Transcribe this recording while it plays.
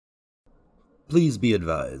Please be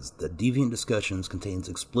advised that Deviant Discussions contains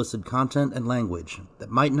explicit content and language that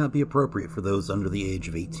might not be appropriate for those under the age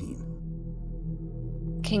of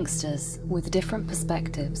 18. Kinksters with different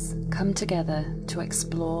perspectives come together to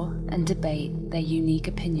explore and debate their unique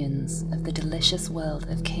opinions of the delicious world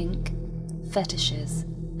of kink, fetishes,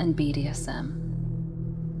 and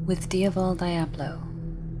BDSM. With Diaval Diablo,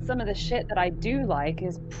 some of the shit that I do like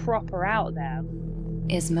is proper out there.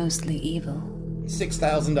 Is mostly evil.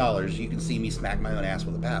 $6,000, you can see me smack my own ass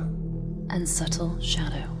with a paddle. And Subtle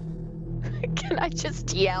Shadow. Can I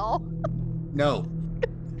just yell? No.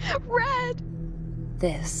 Red!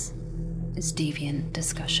 This is Deviant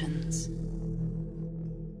Discussions.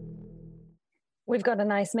 We've got a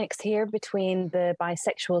nice mix here between the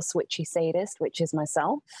bisexual switchy sadist, which is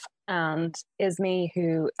myself, and Ismi,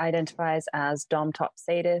 who identifies as dom-top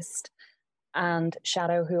sadist, and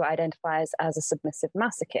Shadow, who identifies as a submissive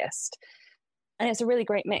masochist. And it's a really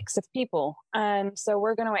great mix of people. And so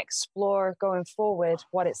we're going to explore going forward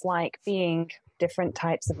what it's like being different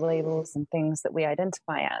types of labels and things that we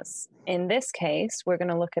identify as. In this case, we're going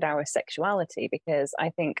to look at our sexuality, because I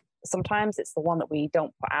think sometimes it's the one that we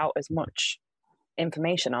don't put out as much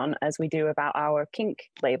information on as we do about our kink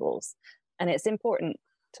labels. And it's important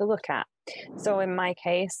to look at. So in my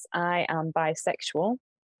case, I am bisexual.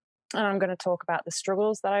 And I'm going to talk about the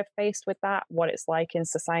struggles that I've faced with that, what it's like in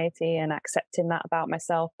society and accepting that about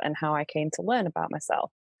myself, and how I came to learn about myself.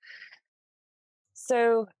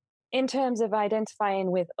 So in terms of identifying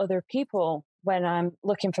with other people, when I'm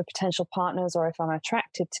looking for potential partners or if I'm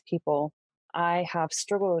attracted to people, I have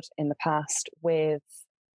struggled in the past with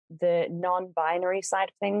the non-binary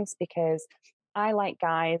side of things, because I like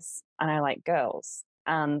guys and I like girls.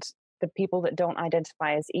 And the people that don't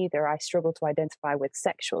identify as either, I struggle to identify with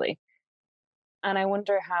sexually. And I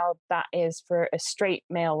wonder how that is for a straight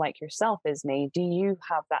male like yourself, Ismi. Do you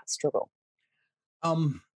have that struggle?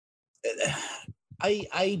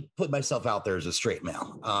 I put myself out there as a straight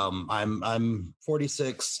male. I'm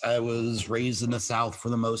 46. I was raised in the South for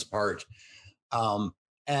the most part.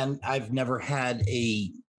 And I've never had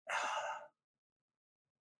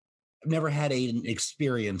an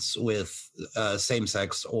experience with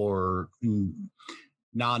same-sex or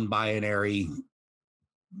non-binary,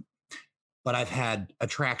 but I've had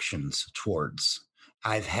attractions towards.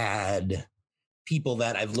 I've had people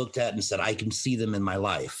that I've looked at and said, I can see them in my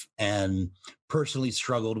life, and personally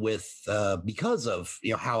struggled with because of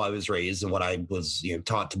how I was raised and what I was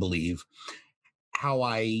taught to believe, how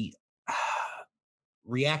I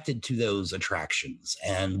reacted to those attractions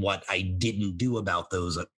and what I didn't do about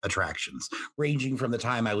those attractions, ranging from the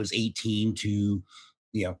time I was 18 to,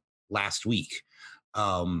 last week.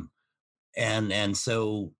 And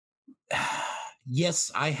so,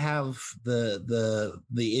 yes, I have the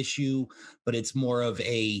issue, but it's more of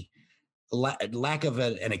a lack of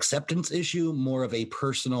an acceptance issue, more of a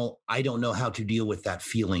personal, I don't know how to deal with that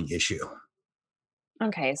feeling issue.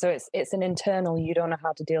 Okay, so it's an internal, you don't know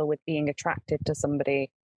how to deal with being attracted to somebody.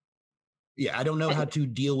 Yeah, I don't know how to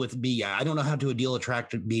deal with I don't know how to deal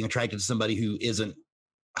being attracted to somebody who isn't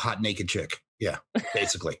a hot naked chick. Yeah,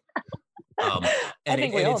 basically. I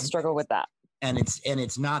think we all struggle with that. And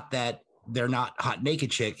it's not that they're not hot naked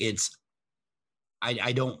chick. It's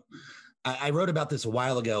I wrote about this a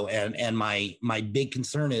while ago, and my big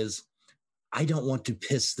concern is I don't want to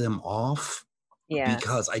piss them off. Yeah.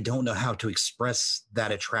 Because I don't know how to express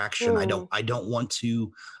that attraction. I don't want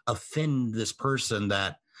to offend this person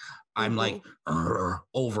that I'm like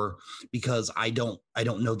over, because I don't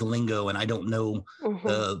know the lingo, and I don't know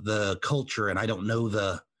the culture, and I don't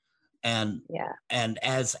know and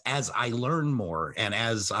as I learn more, and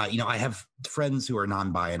as I have friends who are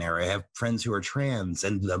non-binary, I have friends who are trans,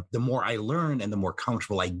 and the more I learn and the more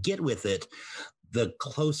comfortable I get with it, the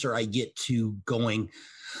closer I get to going,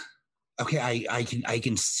 okay, I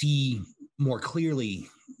can see more clearly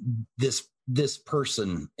this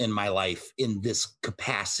person in my life in this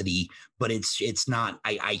capacity, but it's not,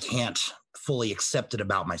 I can't fully accept it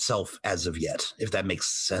about myself as of yet, if that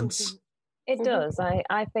makes sense. It does.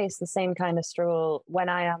 I face the same kind of struggle when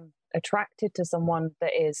I am attracted to someone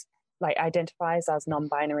that is like identifies as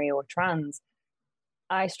non-binary or trans.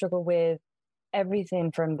 I struggle with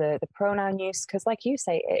everything from the pronoun use, because like you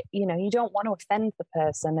say, you don't want to offend the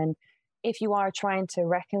person, and if you are trying to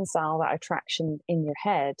reconcile that attraction in your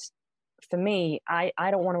head, for me, I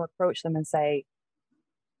don't want to approach them and say,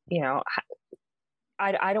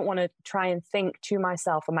 I don't want to try and think to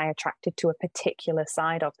myself, am I attracted to a particular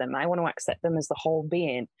side of them? I want to accept them as the whole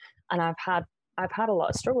being. And I've had a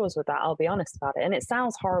lot of struggles with that, I'll be honest about it. And it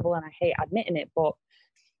sounds horrible and I hate admitting it, but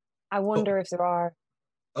I wonder if there are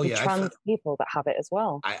Oh with yeah, trans people that have it as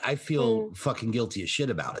well. I feel fucking guilty as shit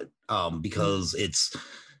about it. Because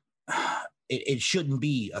it shouldn't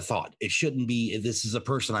be a thought. It shouldn't be, if this is a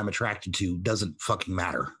person I'm attracted to, doesn't fucking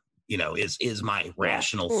matter. Is my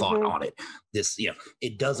rational thought on it. This,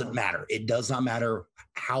 it doesn't matter. It does not matter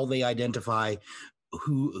how they identify,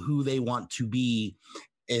 who they want to be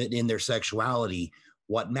in their sexuality.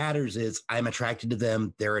 What matters is I'm attracted to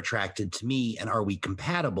them, they're attracted to me, and are we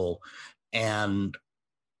compatible? And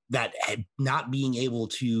that not being able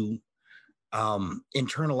to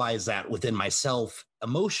internalize that within myself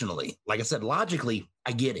emotionally, like I said, logically,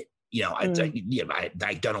 I get it. I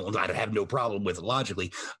don't. I have no problem with it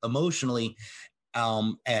logically, emotionally,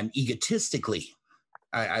 and egotistically.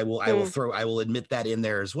 I will admit that in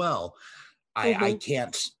there as well. I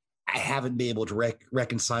can't. I haven't been able to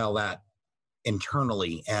reconcile that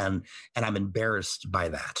internally, and I'm embarrassed by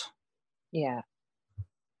that. Yeah.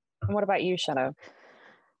 And what about you, Shadow?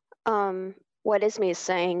 What Ismay is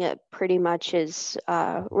saying, it pretty much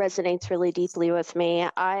resonates really deeply with me.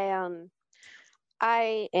 I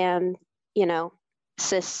am,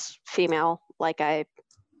 cis female. Like, I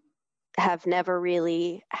have never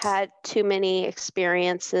really had too many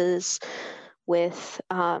experiences with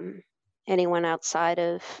anyone outside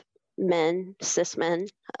of men, cis men.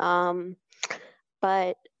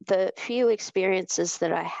 But the few experiences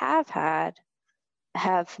that I have had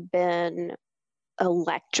have been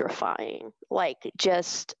electrifying, like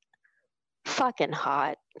just fucking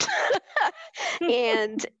hot.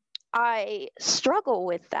 And I struggle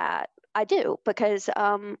with that. I do, because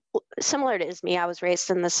similar to Ismay, I was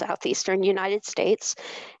raised in the southeastern United States,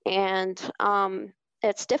 and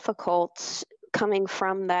it's difficult coming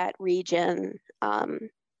from that region.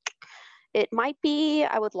 It might be,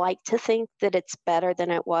 I would like to think that it's better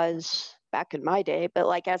than it was back in my day, but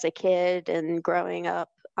like as a kid and growing up,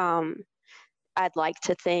 I'd like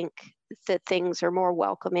to think that things are more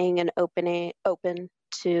welcoming and open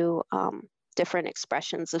to different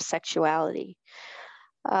expressions of sexuality.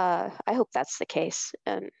 I hope that's the case,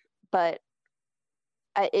 but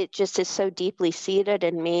it just is so deeply seated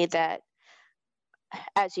in me that,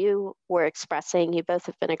 as you were expressing, you both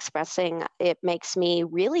have been expressing, it makes me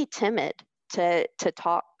really timid to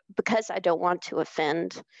talk, because I don't want to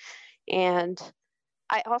offend. And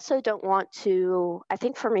I also don't want to, I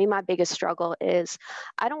think for me, my biggest struggle is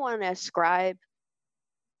I don't want to ascribe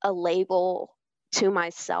a label to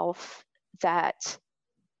myself that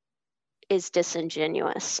is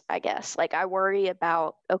disingenuous, I guess. Like, I worry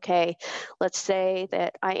about, okay, let's say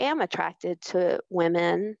that I am attracted to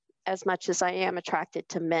women as much as I am attracted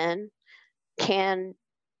to men.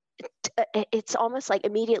 It's almost like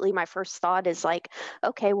immediately my first thought is like,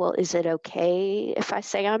 okay, well, is it okay if I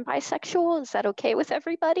say I'm bisexual? Is that okay with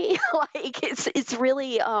everybody? Like, it's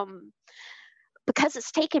really because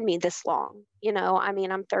it's taken me this long. I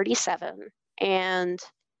mean, I'm 37, and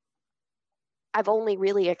I've only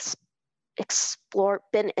really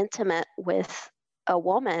been intimate with a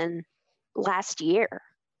woman last year.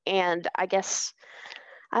 And I guess,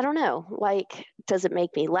 I don't know, like, does it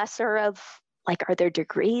make me lesser of, like, are there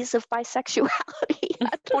degrees of bisexuality?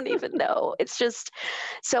 I don't even know. It's just,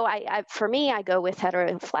 so for me, I go with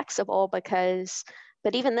heteroflexible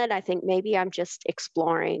but even then, I think maybe I'm just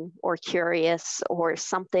exploring or curious or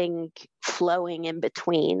something flowing in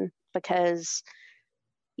between, because,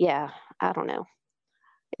 yeah, I don't know.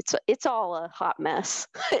 It's all a hot mess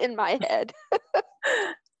in my head.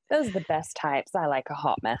 Those are the best types. I like a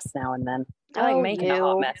hot mess now and then. I like making a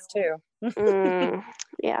hot mess too.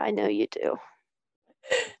 Yeah, I know you do.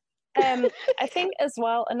 I think as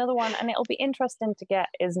well, another one, and it'll be interesting to get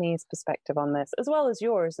Ismay's perspective on this, as well as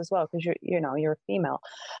yours as well, because you're a female.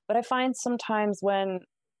 But I find sometimes when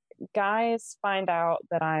guys find out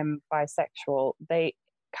that I'm bisexual, they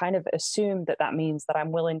kind of assume that means that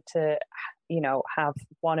I'm willing to, have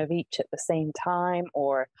one of each at the same time,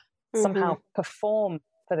 or somehow perform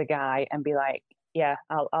for the guy and be like, yeah,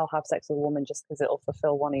 I'll have sex with a woman just because it'll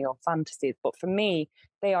fulfill one of your fantasies. But for me,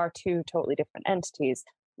 they are two totally different entities.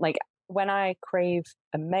 Like, when I crave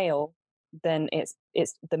a male, then it's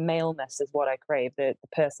the maleness is what I crave, the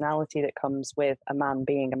personality that comes with a man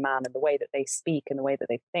being a man, and the way that they speak and the way that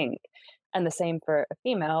they think. And the same for a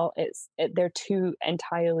female. They're two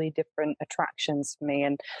entirely different attractions for me.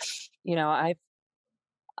 And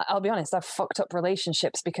I'll be honest, I've fucked up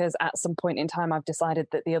relationships because at some point in time I've decided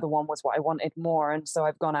that the other one was what I wanted more, and so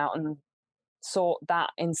I've gone out and sought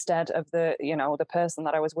that instead of the person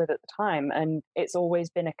that I was with at the time. And it's always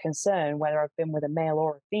been a concern, whether I've been with a male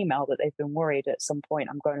or a female, that they've been worried at some point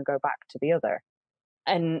I'm going to go back to the other.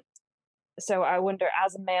 And So I wonder,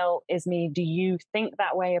 as a male, Isme, do you think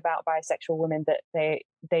that way about bisexual women, that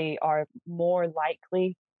they are more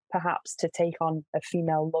likely perhaps to take on a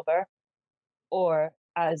female lover? Or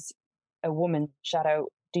as a woman, Shadow,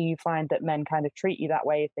 do you find that men kind of treat you that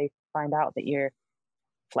way if they find out that you're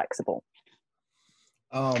flexible?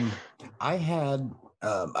 I had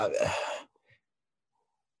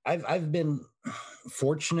I've been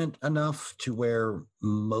fortunate enough to where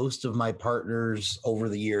most of my partners over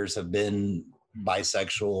the years have been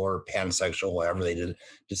bisexual or pansexual, however they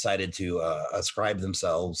decided to ascribe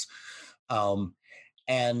themselves.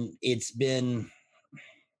 And it's been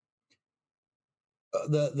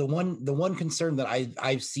the one concern that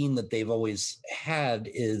I've seen that they've always had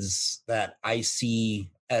is that I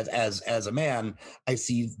see as a man, I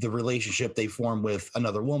see the relationship they form with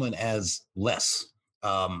another woman as less.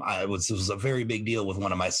 This was a very big deal with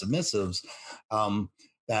one of my submissives,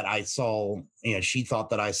 that I saw. She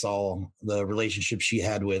thought that I saw the relationship she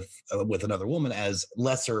had with another woman as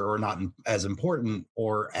lesser or not as important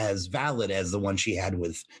or as valid as the one she had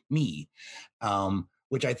with me.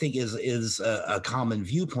 Which I think is a common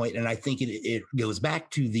viewpoint, and I think it goes back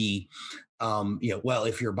to the well,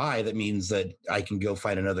 if you're bi, that means that I can go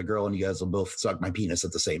find another girl and you guys will both suck my penis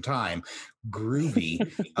at the same time. Groovy.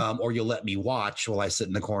 Or you'll let me watch while I sit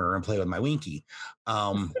in the corner and play with my winky.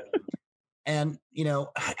 And,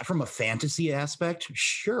 from a fantasy aspect,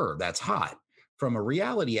 sure, that's hot. From a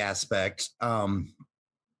reality aspect,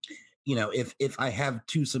 if I have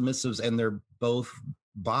two submissives and they're both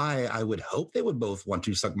bi, I would hope they would both want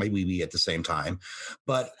to suck my wee wee at the same time.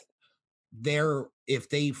 But if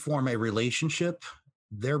they form a relationship,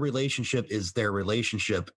 their relationship is their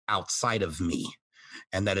relationship outside of me.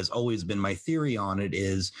 And that has always been my theory on it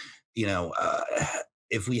is,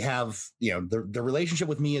 if we have, the relationship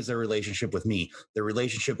with me is their relationship with me. The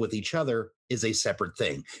relationship with each other is a separate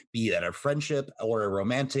thing, be that a friendship or a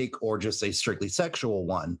romantic or just a strictly sexual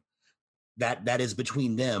one. That is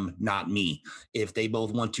between them, not me. If they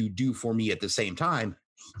both want to do for me at the same time,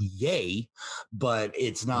 yay, but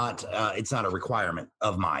it's not a requirement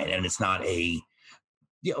of mine, and it's not a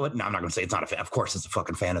no, I'm not going to say it's not of course it's a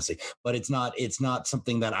fucking fantasy, but it's not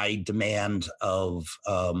something that I demand of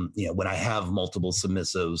when I have multiple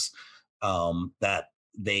submissives, that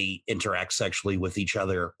they interact sexually with each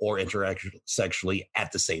other or interact sexually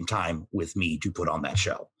at the same time with me to put on that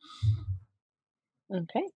show.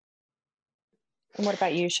 Okay. And what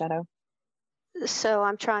about you, Shadow? So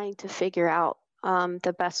I'm trying to figure out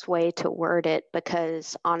the best way to word it,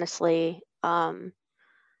 because honestly,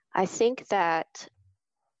 I think that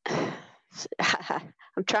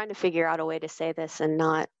I'm trying to figure out a way to say this and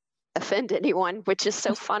not offend anyone, which is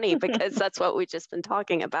so funny because that's what we've just been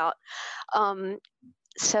talking about.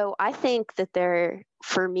 So I think that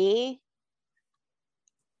for me,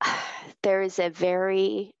 there is a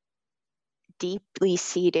very deeply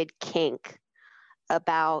seated kink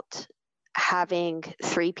about having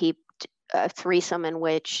a threesome in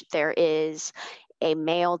which there is a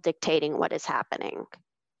male dictating what is happening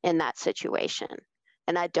in that situation.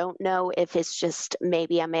 And I don't know if it's just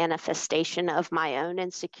maybe a manifestation of my own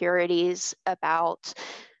insecurities about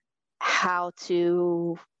how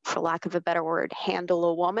to, for lack of a better word, handle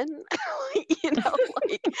a woman.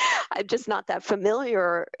 I'm just not that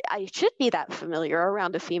familiar. I should be that familiar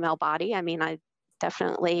around a female body. I mean, I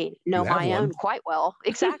definitely know my own quite well.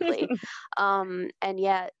 Exactly. And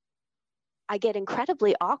yet I get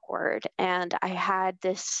incredibly awkward. And I had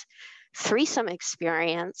this threesome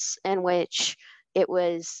experience in which it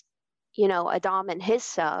was, a dom and his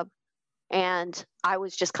sub. And I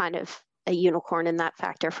was just kind of a unicorn in that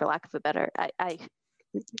factor, for lack of a better,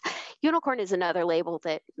 unicorn is another label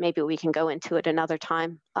that maybe we can go into at another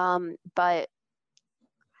time. But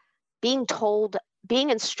being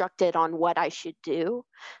instructed on what I should do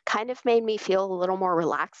kind of made me feel a little more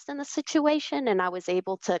relaxed in the situation. And I was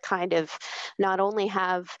able to kind of not only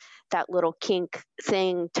have that little kink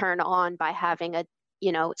thing turn on by having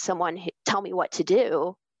someone tell me what to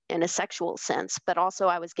do in a sexual sense, but also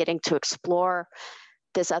I was getting to explore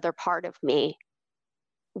this other part of me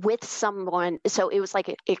with someone. So it was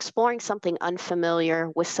like exploring something unfamiliar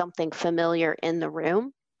with something familiar in the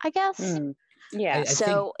room, I guess. Yeah.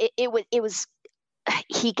 So it was,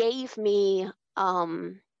 he gave me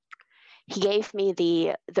the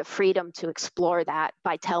freedom to explore that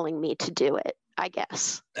by telling me to do it, I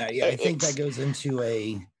guess. I think that goes into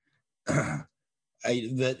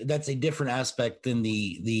that's a different aspect than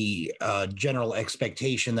the general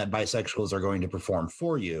expectation that bisexuals are going to perform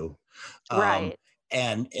for you. Right.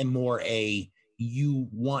 And more you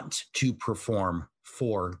want to perform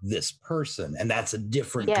for this person, and that's a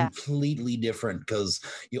different, completely different, because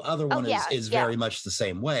the other one is very much the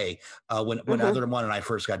same way. When other one and I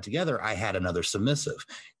first got together, I had another submissive.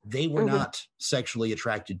 They were not sexually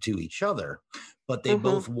attracted to each other, but they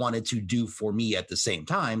both wanted to do for me at the same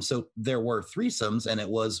time. So there were threesomes, and it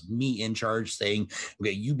was me in charge saying,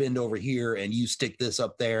 okay, you bend over here and you stick this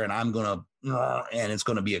up there, and I'm gonna and it's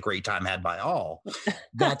gonna be a great time had by all.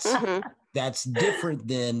 That's different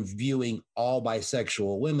than viewing all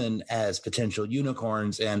bisexual women as potential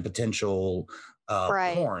unicorns and potential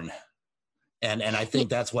porn. And I think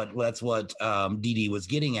that's what Dee Dee was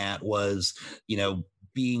getting at was, you know,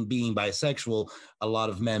 being bisexual. A lot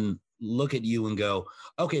of men look at you and go,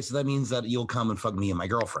 okay, so that means that you'll come and fuck me and my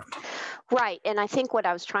girlfriend. Right. And I think what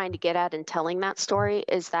I was trying to get at in telling that story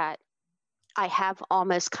is that I have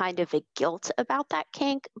almost kind of a guilt about that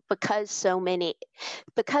kink because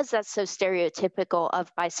that's so stereotypical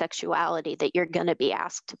of bisexuality that you're going to be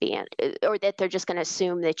asked to be in, or that they're just going to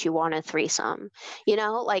assume that you want a threesome. You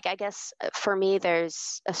know, like, I guess for me,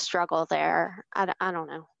 there's a struggle there. I don't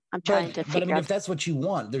know. I'm trying to figure out. If that's what you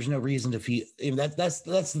want, there's no reason to feel that's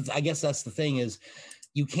I guess that's the thing is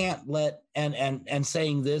you can't let and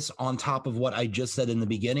saying this on top of what I just said in the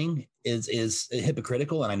beginning is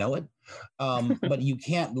hypocritical, and I know it. But you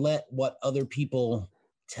can't let what other people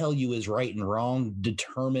tell you is right and wrong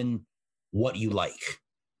determine what you like.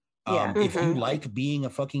 If you like being a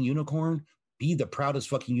fucking unicorn, be the proudest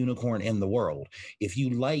fucking unicorn in the world. If you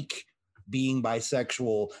like being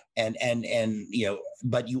bisexual and you know,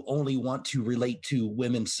 but you only want to relate to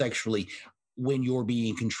women sexually when you're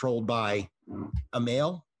being controlled by a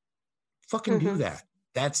male, fucking do that.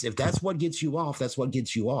 If that's what gets you off, that's what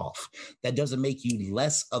gets you off. That doesn't make you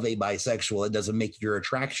less of a bisexual. It doesn't make your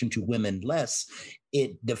attraction to women less.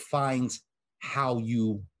 It defines how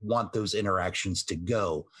you want those interactions to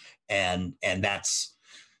go. And that's,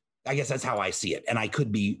 I guess that's how I see it. And I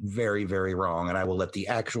could be very, very wrong. And I will let the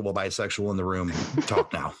actual bisexual in the room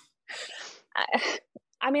talk now.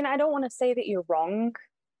 I mean, I don't want to say that you're wrong,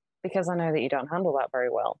 because I know that you don't handle that very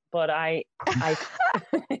well. But I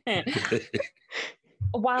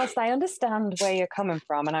whilst I understand where you're coming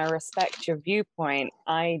from and I respect your viewpoint,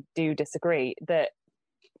 I do disagree that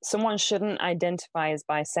someone shouldn't identify as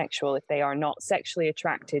bisexual if they are not sexually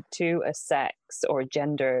attracted to a sex or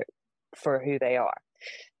gender for who they are.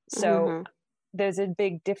 So there's a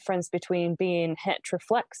big difference between being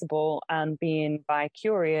heteroflexible and being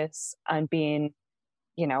bi-curious and being,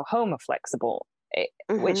 you know, homoflexible,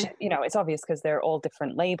 which, you know, it's obvious because they're all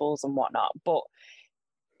different labels and whatnot. But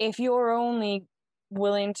if you're only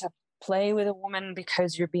willing to play with a woman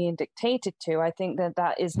because you're being dictated to, I think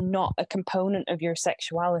that is not a component of your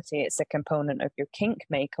sexuality. It's a component of your kink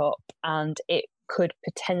makeup, and it could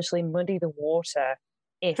potentially muddy the water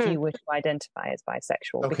if you were to identify as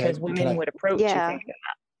bisexual, because women would approach you thinking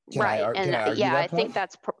that. Right. I think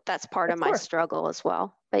that's part of my struggle as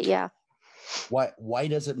well. But yeah. Why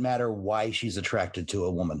does it matter why she's attracted to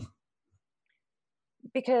a woman?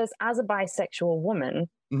 Because as a bisexual woman,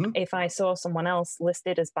 if I saw someone else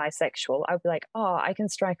listed as bisexual, I'd be like, oh, I can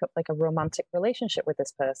strike up like a romantic relationship with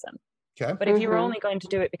this person. Okay. But if you're only going to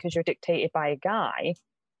do it because you're dictated by a guy,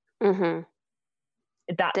 then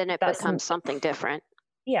it becomes something different.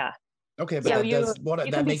 Yeah. Okay, but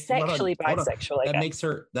that makes sexually bisexual.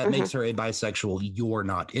 That makes her a bisexual you're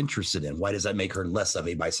not interested in. Why does that make her less of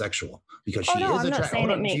a bisexual? Because she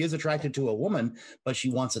is attracted to a woman, but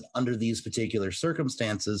she wants it under these particular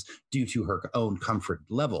circumstances due to her own comfort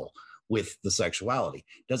level with the sexuality.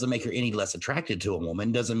 Doesn't make her any less attracted to a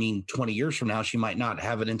woman. Doesn't mean 20 years from now she might not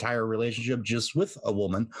have an entire relationship just with a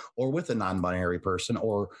woman or with a non-binary person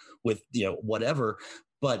or with, you know, whatever.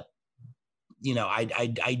 But you know,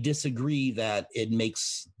 I disagree that it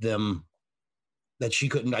makes them that she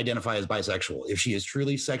couldn't identify as bisexual if she is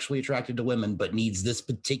truly sexually attracted to women, but needs this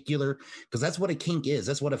particular, because that's what a kink is.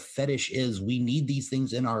 That's what a fetish is. We need these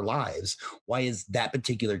things in our lives. Why is that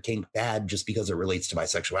particular kink bad just because it relates to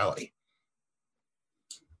bisexuality?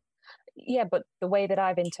 Yeah, but the way that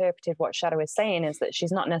I've interpreted what Shadow is saying is that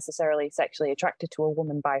she's not necessarily sexually attracted to a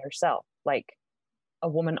woman by herself. Like a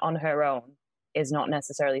woman on her own is not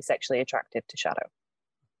necessarily sexually attractive to Shadow.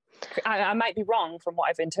 I might be wrong from what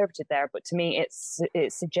I've interpreted there, but to me it's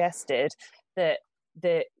suggested that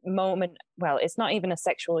the moment, well, it's not even a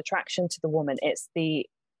sexual attraction to the woman, it's the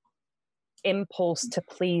impulse to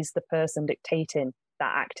please the person dictating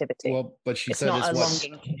that activity. Well, but she said not a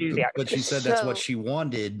longing to do the activity. But she said that's what she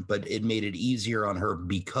wanted, but it made it easier on her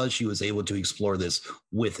because she was able to explore this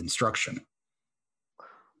with instruction.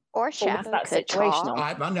 Or Shadow could talk. No,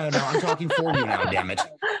 I'm talking for you now, damn it.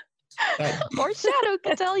 Or Shadow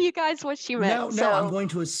could tell you guys what she meant. No, I'm going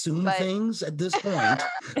to assume things at this point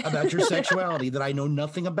about your sexuality that I know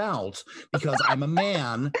nothing about because I'm a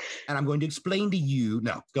man, and I'm going to explain to you.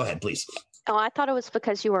 No, go ahead, please. Oh, I thought it was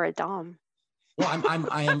because you were a dom. Well,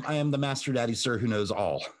 I am the master daddy, sir, who knows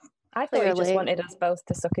all. I thought he just wanted us both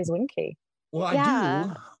to suck his winky. Well, I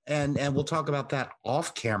do, and we'll talk about that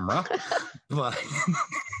off camera. But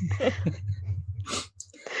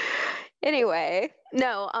anyway,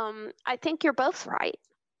 no, I think you're both right.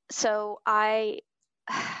 So I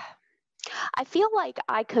feel like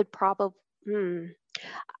I could probably.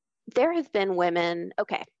 There have been women.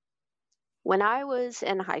 Okay, when I was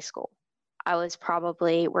in high school, I was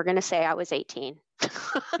probably, we're going to say I was 18,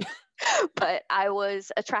 but I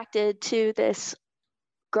was attracted to this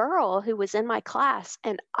girl who was in my class,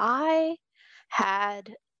 and I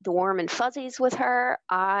had the warm and fuzzies with her.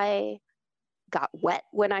 I got wet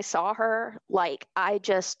when I saw her. Like,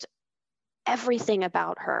 everything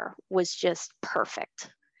about her was just perfect.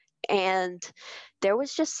 And there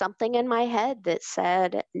was just something in my head that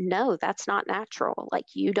said, no, that's not natural. Like,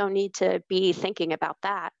 you don't need to be thinking about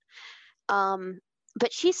that.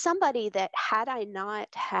 But she's somebody that, had I not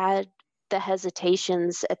had the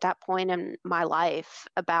hesitations at that point in my life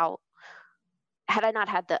about, had I not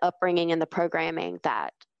had the upbringing and the programming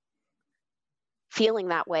that feeling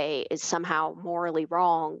that way is somehow morally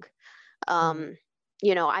wrong,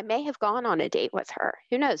 I may have gone on a date with her.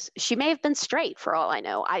 Who knows? She may have been straight for all I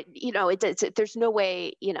know. There's no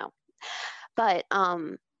way, but,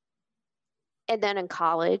 and then in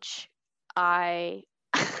college, I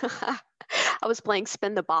was playing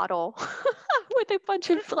spin the bottle with a bunch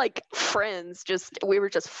of friends. We were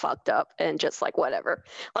just fucked up and just like, whatever,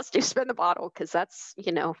 let's do spin the bottle. Cause that's,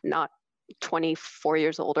 not 24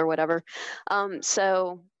 years old or whatever. And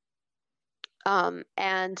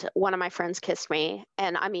one of my friends kissed me,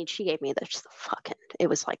 and I mean, she gave me it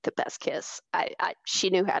was like the best kiss.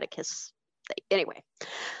 She knew how to kiss. Anyway,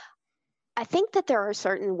 I think that there are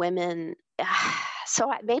certain women,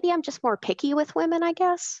 so maybe I'm just more picky with women, I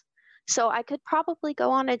guess. So I could probably go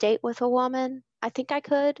on a date with a woman. I think I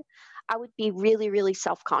could. I would be really, really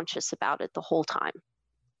self-conscious about it the whole time.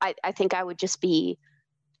 I think I would just be,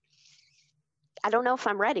 I don't know if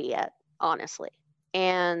I'm ready yet, honestly.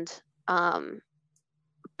 And,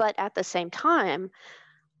 but at the same time,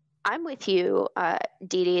 I'm with you,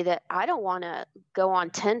 Dee Dee, that I don't want to go on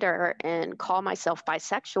Tinder and call myself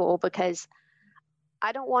bisexual because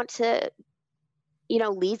I don't want to,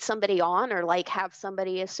 lead somebody on or have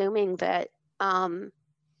somebody assuming that,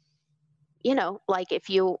 if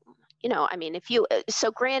you,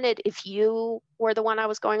 so granted, if you were the one I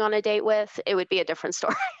was going on a date with, it would be a different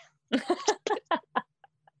story.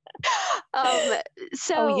 Oh,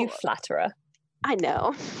 you flatterer. I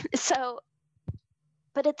know. So,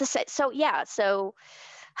 but at the same, so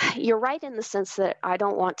you're right in the sense that I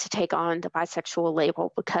don't want to take on the bisexual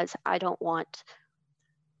label because I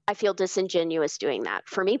feel disingenuous doing that.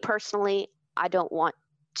 For me personally, I don't want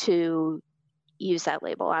to use that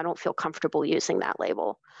label. I don't feel comfortable using that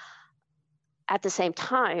label. At the same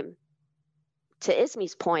time, to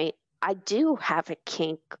Ismy's point, I do have a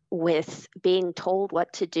kink with being told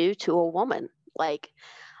what to do to a woman. Like,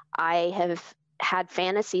 I have had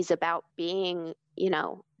fantasies about being,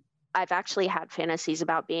 I've actually had fantasies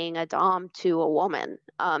about being a dom to a woman,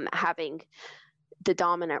 having the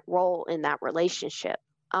dominant role in that relationship.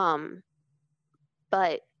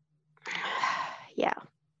 But yeah,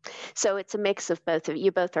 so it's a mix of both of you.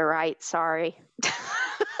 You both are right. Sorry.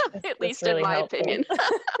 At least really in my opinion.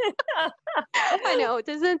 I know.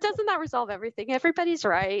 Doesn't that resolve everything? Everybody's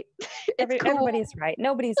right. Everybody's right.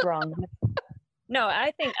 Nobody's wrong. No,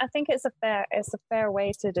 I think it's a fair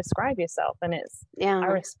way to describe yourself, and I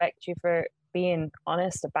respect you for being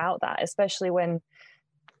honest about that, especially when,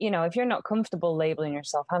 if you're not comfortable labeling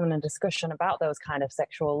yourself, having a discussion about those kind of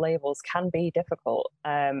sexual labels can be difficult.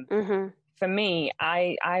 For me,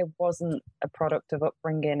 I wasn't a product of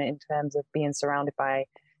upbringing in terms of being surrounded by,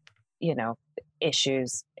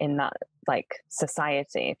 issues in that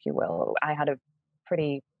society, if you will. I had a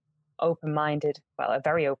pretty a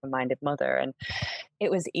very open-minded mother, and it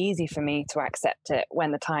was easy for me to accept it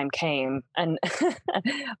when the time came. And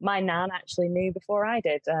my nan actually knew before I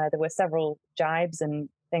did. There were several jibes and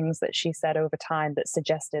things that she said over time that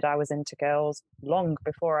suggested I was into girls long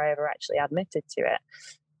before I ever actually admitted to it.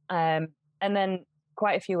 And then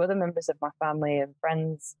quite a few other members of my family and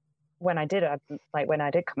friends, when I did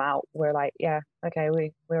come out, were like, yeah, okay,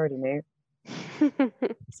 we already knew.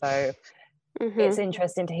 So it's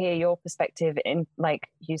interesting to hear your perspective in, like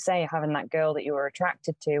you say, having that girl that you were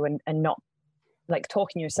attracted to and not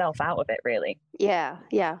talking yourself out of it, really. Yeah.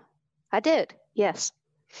 I did. Yes.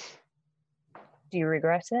 Do you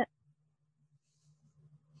regret it?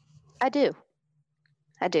 I do.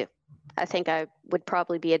 I think I would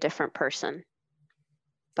probably be a different person.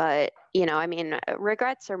 But, I mean,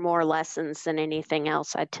 regrets are more lessons than anything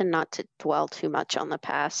else. I tend not to dwell too much on the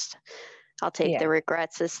past. I'll take the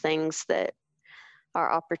regrets as things that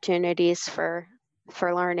are opportunities for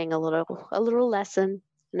learning a little lesson.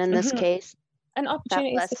 And in this case, and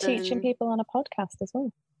opportunities for teaching people on a podcast as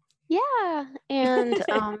well. Yeah. And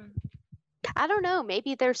I don't know,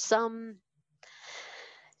 maybe there's some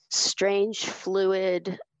strange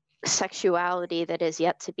fluid sexuality that is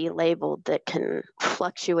yet to be labeled that can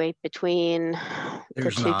fluctuate between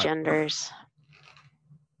the two genders.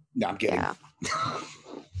 No, I'm kidding. Yeah.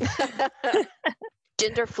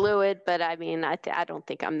 Gender fluid, but I mean, I don't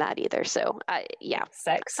think I'm that either. So,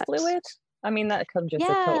 sex fluid. I mean, that comes just a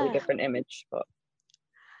totally different image, but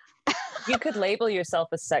you could label yourself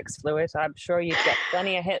as sex fluid. I'm sure you'd get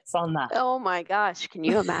plenty of hits on that. Oh my gosh, can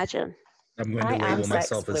you imagine? I'm going to label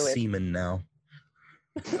myself as semen now.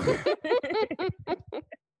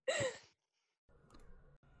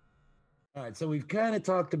 All right, so we've kind of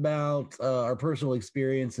talked about our personal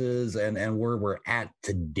experiences and where we're at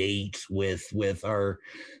to date with our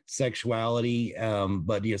sexuality.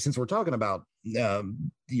 But since we're talking about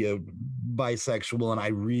bisexual, and I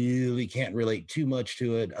really can't relate too much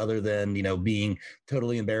to it, other than being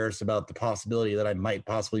totally embarrassed about the possibility that I might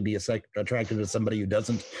possibly be attracted to somebody who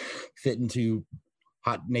doesn't fit into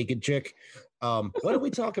hot naked chick. Why don't we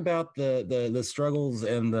talk about the struggles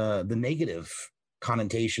and the negative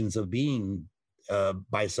connotations of being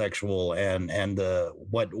bisexual and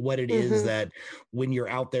what it is that when you're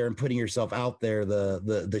out there and putting yourself out there,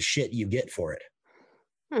 the shit you get for it.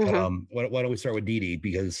 Why don't we start with Dee Dee,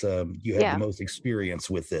 because you have the most experience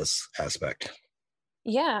with this aspect.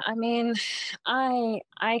 Yeah, I mean,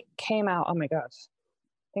 I came out, oh my gosh,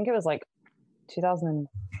 I think it was like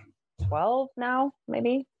 2012 now,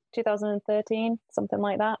 maybe 2013, something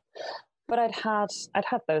like that. But I'd had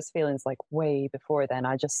those feelings like way before then.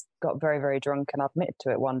 I just got very, very drunk and I admitted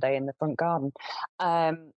to it one day in the front garden.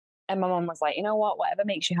 And my mom was like, you know what, whatever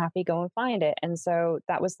makes you happy, go and find it. And so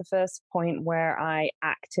that was the first point where I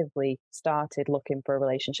actively started looking for a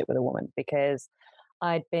relationship with a woman, because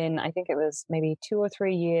I'd been, I think it was maybe 2 or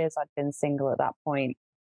 3 years I'd been single at that point.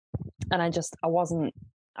 And I wasn't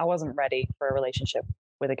ready for a relationship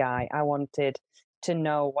with a guy. I wanted to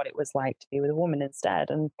know what it was like to be with a woman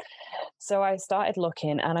instead. And so I started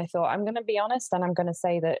looking, and I thought, I'm going to be honest, and I'm going to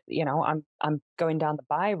say that, I'm going down the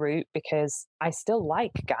bi route because I still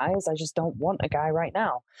like guys. I just don't want a guy right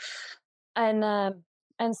now. And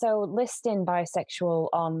so listing bisexual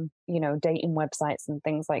on, dating websites and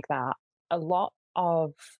things like that, a lot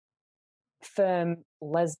of firm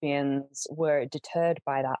lesbians were deterred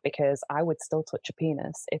by that because I would still touch a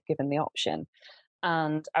penis if given the option.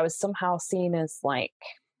 And I was somehow seen as like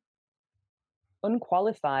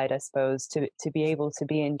unqualified, I suppose, to be able to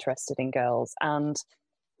be interested in girls. And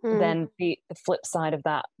then the flip side of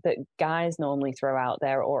that guys normally throw out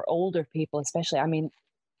there, or older people especially. I mean,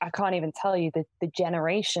 I can't even tell you the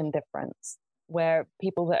generation difference, where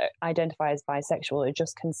people that identify as bisexual are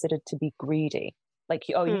just considered to be greedy. Like,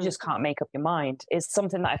 you just can't make up your mind, is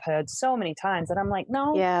something that I've heard so many times. And I'm like,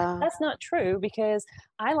 no, that's not true, because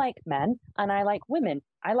I like men and I like women.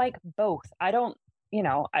 I like both. I don't,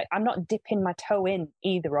 I'm not dipping my toe in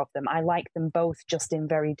either of them. I like them both, just in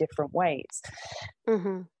very different ways.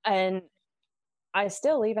 And I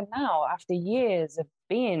still, even now, after years of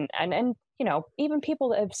being, and even people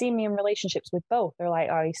that have seen me in relationships with both, they're like,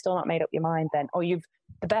 oh, you still not made up your mind then? Or the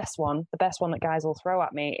best one that guys will throw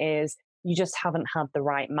at me is, you just haven't had the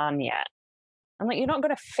right man yet. I'm like, you're not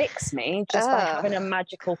going to fix me just by having a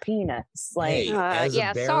magical penis. Like, as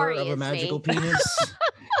a bearer of a magical penis,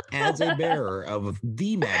 as a bearer of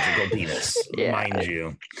the magical penis, mind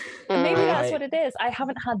you. Maybe that's what it is. I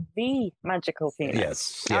haven't had the magical penis.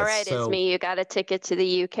 Yes. All right, Isme, you got a ticket to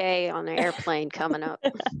the UK on an airplane coming up.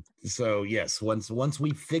 So yes, once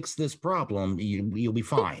we fix this problem, you'll be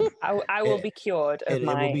fine. I will be cured of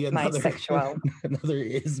my sexuality. Another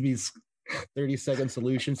Isme's 30-second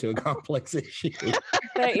solution to a complex issue.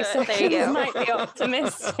 30 seconds there you go. Might be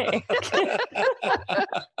optimistic.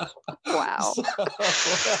 Wow.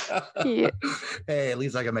 Hey, at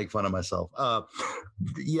least I can make fun of myself. I've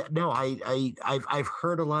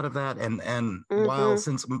heard a lot of that, and while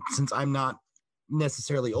since I'm not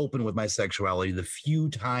necessarily open with my sexuality, the few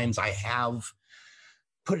times I have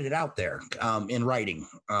put it out there in writing,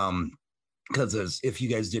 because if you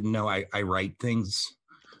guys didn't know, I write things.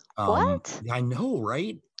 What? I know,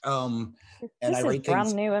 right? And this I is write brand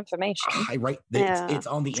things. new information. I write. It's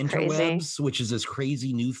on the interwebs, crazy. Which is this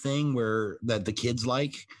crazy new thing that the kids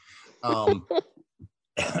like.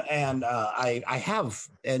 And I have,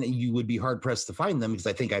 and you would be hard pressed to find them because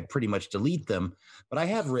I think I pretty much delete them. But I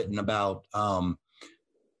have written about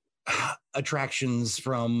attractions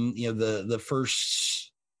from the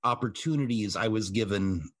first opportunities I was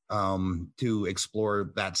given to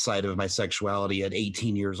explore that side of my sexuality at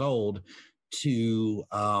 18 years old to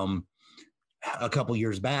a couple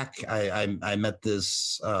years back. I met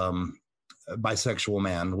this bisexual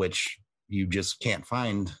man, which you just can't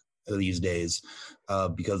find these days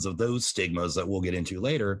because of those stigmas that we'll get into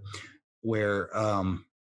later, where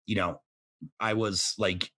I was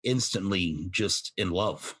like instantly just in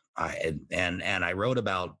love. And I wrote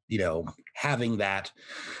about having that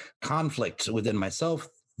conflict within myself.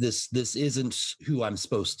 This isn't who I'm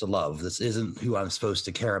supposed to love. This isn't who I'm supposed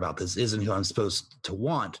to care about. This isn't who I'm supposed to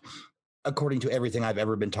want, according to everything I've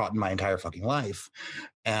ever been taught in my entire fucking life.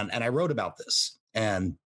 And I wrote about this,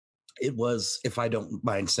 and it was, if I don't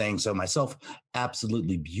mind saying so myself,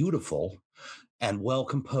 absolutely beautiful and well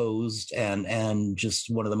composed, and just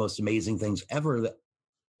one of the most amazing things ever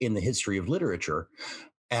in the history of literature.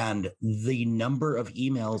 And the number of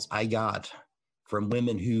emails I got from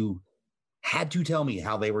women who had to tell me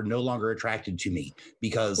how they were no longer attracted to me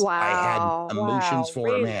because I had emotions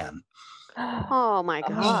for a man. Oh my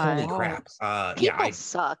God. Holy crap. People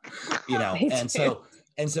suck.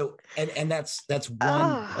 And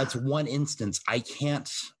that's one instance. I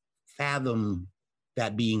can't fathom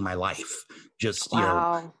that being my life. Just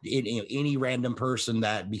any random person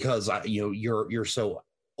that, because you're so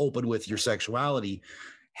open with your sexuality,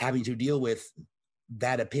 having to deal with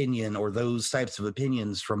that opinion or those types of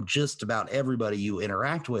opinions from just about everybody you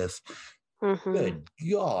interact with. Mm-hmm. Good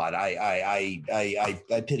God, I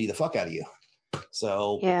pity the fuck out of you.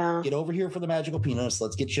 So get over here for the magical penis.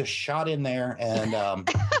 Let's get you shot in there and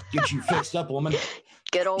get you fixed up, woman.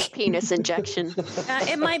 Good old penis injection.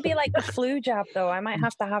 It might be like the flu jab, though. I might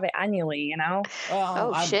have to have it annually,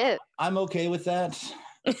 Shit. I'm okay with that.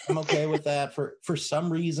 I'm okay with that. For some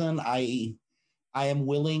reason, I am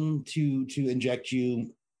willing to inject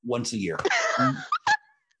you once a year.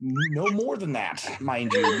 No more than that,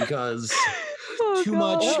 mind you, because too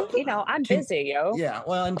much. Well, I'm busy, yo. Yeah,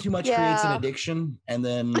 well, and too much creates an addiction, and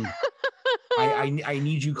then I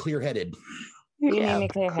need you clear-headed. You need me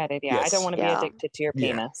clear-headed, yeah. Yes. I don't want to be addicted to your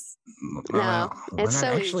penis. No, it's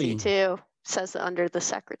so easy too. Says under the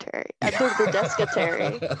secretary, under the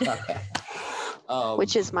deskatary.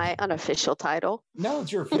 Which is my unofficial title. No,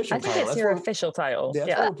 it's your official title. I think it's your official title. That's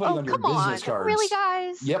what we're putting on your business cards. Really,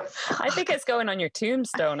 guys? Yep. I think it's going on your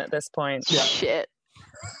tombstone at this point. Yeah. Shit.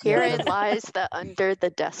 Herein lies the under the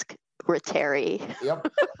desk secretary.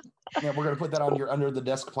 Yep. Yeah, we're going to put that on your under the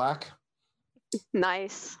desk plaque.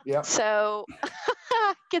 Nice. Yep. So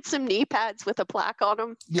get some knee pads with a plaque on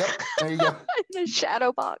them. Yep. There you go. In a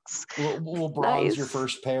shadow box. We'll bronze your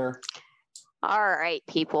first pair. All right,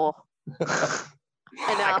 people.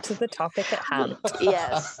 Back to the topic at hand.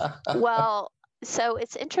 Yes. Well, so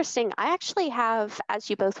it's interesting. I actually have, as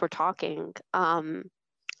you both were talking, an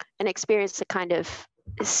experience that kind of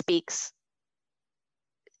speaks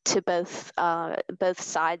to both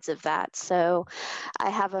sides of that. So I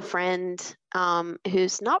have a friend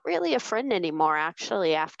who's not really a friend anymore,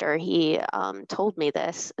 actually, after he told me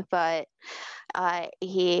this, but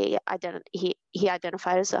he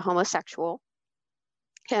identified as a homosexual.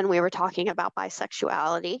 And we were talking about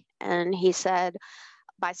bisexuality, and he said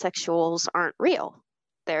bisexuals aren't real.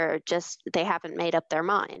 They haven't made up their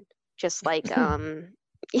mind. Just like,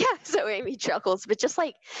 so Amy chuckles, but just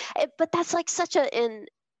like, but that's like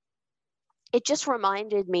it just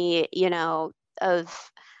reminded me,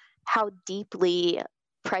 of how deeply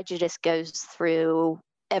prejudice goes through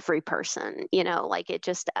every person, like it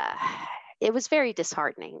just, it was very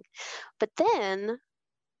disheartening. But then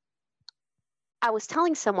I was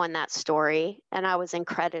telling someone that story, and I was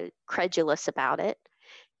incredulous about it.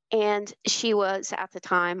 And she was at the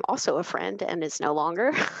time also a friend and is no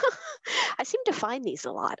longer. I seem to find these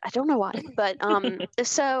a lot. I don't know why. But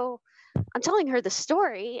so I'm telling her the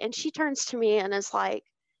story, and she turns to me and is like,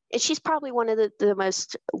 and she's probably one of the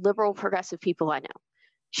most liberal progressive people I know.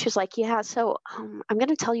 She was like, yeah, so I'm going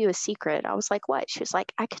to tell you a secret. I was like, what? She was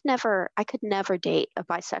like, I could never date a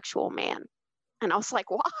bisexual man. And I was like,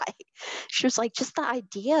 why? She was like, just the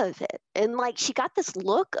idea of it. And like, she got this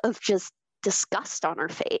look of just disgust on her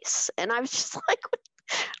face. And I was just like,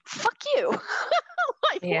 fuck you.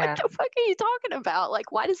 What the fuck are you talking about?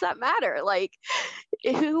 Like, why does that matter? Like,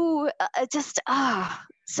 so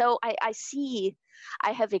I see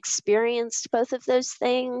I have experienced both of those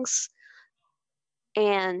things.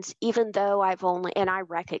 And even though I totally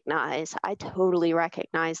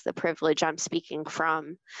recognize the privilege I'm speaking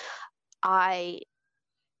from, having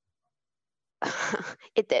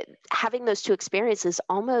those two experiences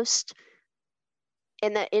almost,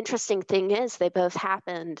 and the interesting thing is they both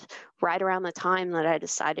happened right around the time that I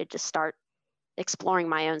decided to start exploring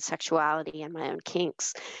my own sexuality and my own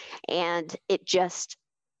kinks. And it just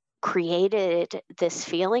created this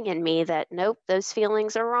feeling in me that, nope, those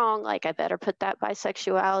feelings are wrong. Like, I better put that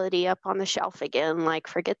bisexuality up on the shelf again. Like,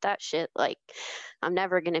 forget that shit. Like, I'm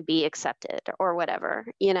never going to be accepted or whatever,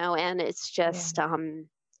 and it's just,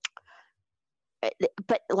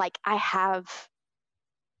 but like I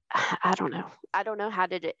don't know how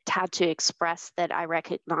to express that I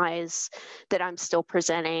recognize that I'm still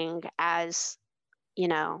presenting as,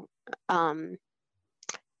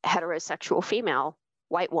 heterosexual female,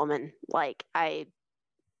 white woman. Like, I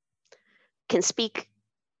can speak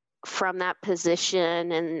from that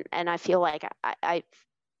position, and I feel like I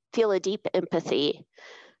feel a deep empathy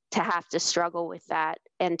to have to struggle with that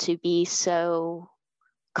and to be so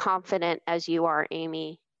confident as you are,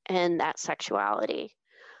 Amy, in that sexuality.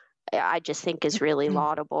 I just think is really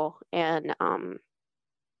laudable. And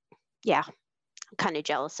yeah, I'm kind of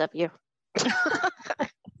jealous of you.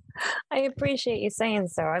 I appreciate you saying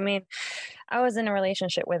so. I mean, I was in a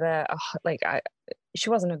relationship with she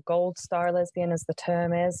wasn't a gold star lesbian as the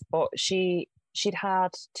term is, but she'd had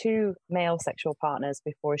 2 male sexual partners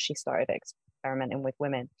before she started experimenting with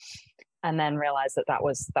women, and then realized that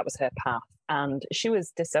was her path. And she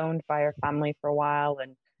was disowned by her family for a while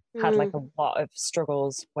and had like a lot of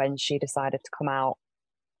struggles when she decided to come out.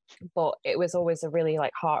 But it was always a really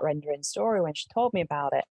like heart-rending story when she told me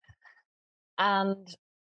about it. And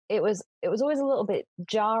it was always a little bit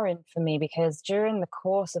jarring for me, because during the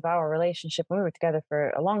course of our relationship, we were together for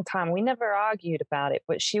a long time, we never argued about it,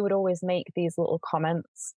 but she would always make these little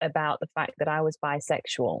comments about the fact that I was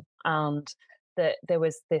bisexual and that there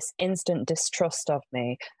was this instant distrust of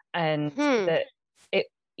me, and that it,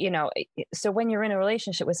 so when you're in a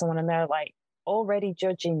relationship with someone and they're like already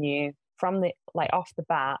judging you from the like off the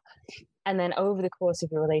bat, and then over the course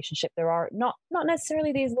of your relationship there are not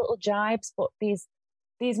necessarily these little jibes, but these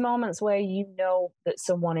moments where that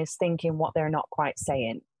someone is thinking what they're not quite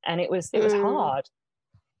saying, and it was hard.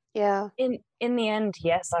 Yeah. In the end,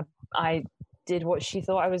 yes, I did what she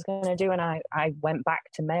thought I was going to do, and I went back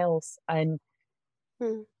to males. And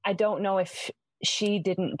I don't know if she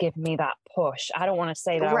didn't give me that push. I don't want to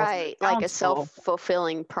say that right, like a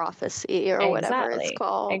self-fulfilling prophecy or whatever it's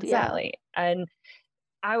called. Exactly. Yeah. And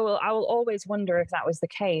I will always wonder if that was the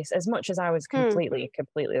case, as much as I was completely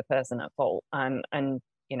the person at fault. And I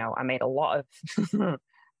made a lot of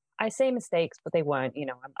I say mistakes, but they weren't.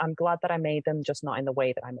 I'm glad that I made them, just not in the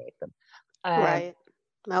way that I made them. Right.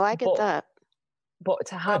 No, I get that. But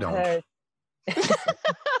to have her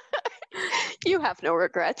you have no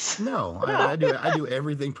regrets. No, I do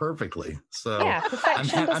everything perfectly. So yeah,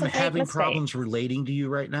 I'm having problems relating to you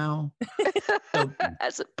right now. So,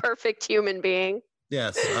 as a perfect human being.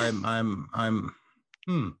 Yes, I'm.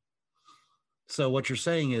 So what you're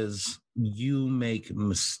saying is you make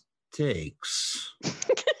mistakes.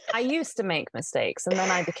 I used to make mistakes, and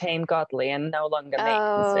then I became godly and no longer make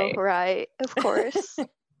mistakes. Oh, right. Of course.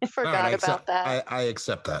 Forgot about that. I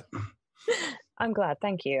accept that. I'm glad.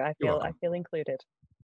 Thank you. I feel included.